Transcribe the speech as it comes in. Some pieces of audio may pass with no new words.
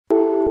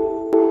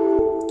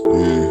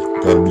Yeah,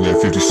 gotta be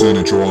that 50 Cent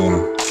intro on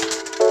him.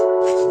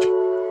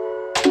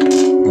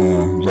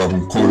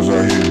 Dropping quarters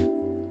out here.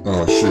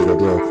 Oh shit, I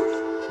dropped.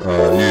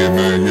 Yeah,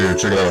 man, yeah,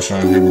 check it out,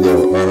 son. Here we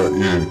go.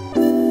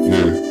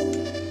 Yeah.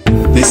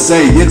 They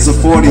say it's a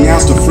 40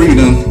 ounce to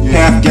freedom.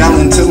 Half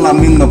gallon till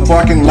I'm in the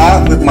parking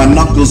lot with my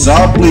knuckles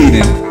all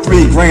bleeding.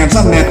 3 grams,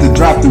 I'm at the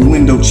drive-through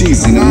window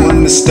cheesing. And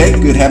one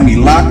mistake could have me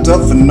locked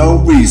up for no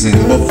reason.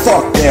 But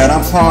fuck that,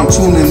 I'm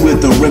pontooning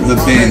with the river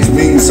bends.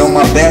 Wings on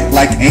my back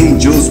like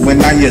angels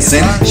when I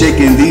ascend.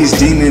 Shaking these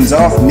demons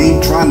off me,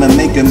 trying to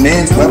make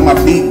amends. But my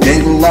feet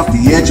dangle off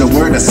the edge of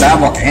where the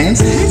sidewalk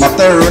ends. My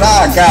third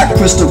eye got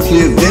crystal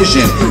clear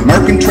vision.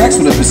 Murking tracks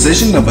with the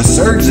precision of a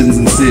surgeon's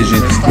incision.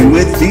 And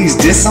with these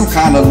discs, I'm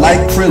kinda like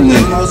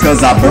Krillin,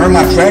 cause I burn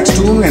my tracks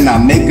too and I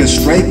make a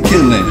straight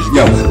killing.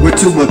 Yo, we're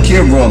to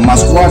Akira, my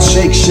squad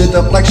shake shit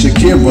up like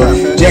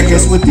Shakira.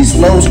 Jackass with these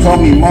flows, call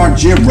me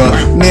Margira.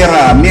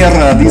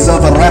 Mira, these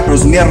other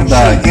rappers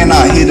mierda. And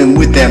I hit him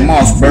with that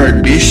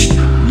Mossberg, bitch.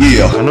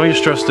 Yeah. I know you're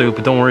stressed out,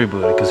 but don't worry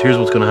about it, cause here's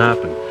what's gonna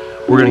happen.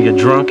 We're gonna get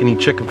drunk and eat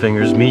chicken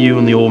fingers. Me, you,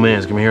 and the old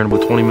man's gonna be here in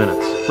about 20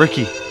 minutes.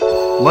 Ricky,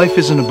 life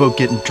isn't about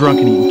getting drunk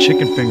and eating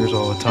chicken fingers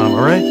all the time,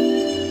 alright?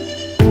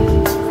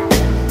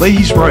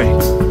 Leahy's right.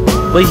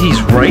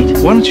 Leahy's right?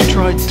 Why don't you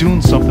try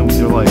doing something with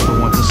your life for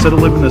once, instead of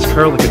living in this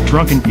car like a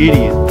drunken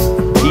idiot,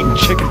 eating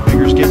chicken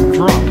fingers, getting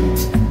drunk?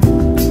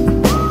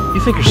 You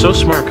think you're so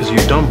smart because of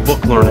your dumb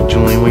book learning,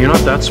 Julian. Well, you're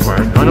not that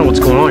smart. I know what's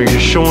going on. You're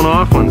just showing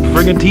off on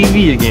friggin'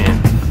 TV again.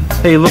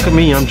 Hey, look at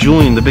me. I'm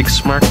Julian, the big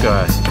smart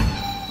guy.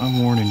 I'm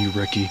warning you,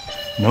 Ricky.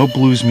 No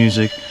blues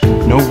music,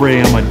 no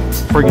Ray on my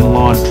friggin'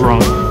 lawn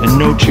drunk, and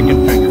no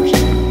chicken fingers.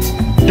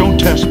 Don't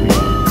test me.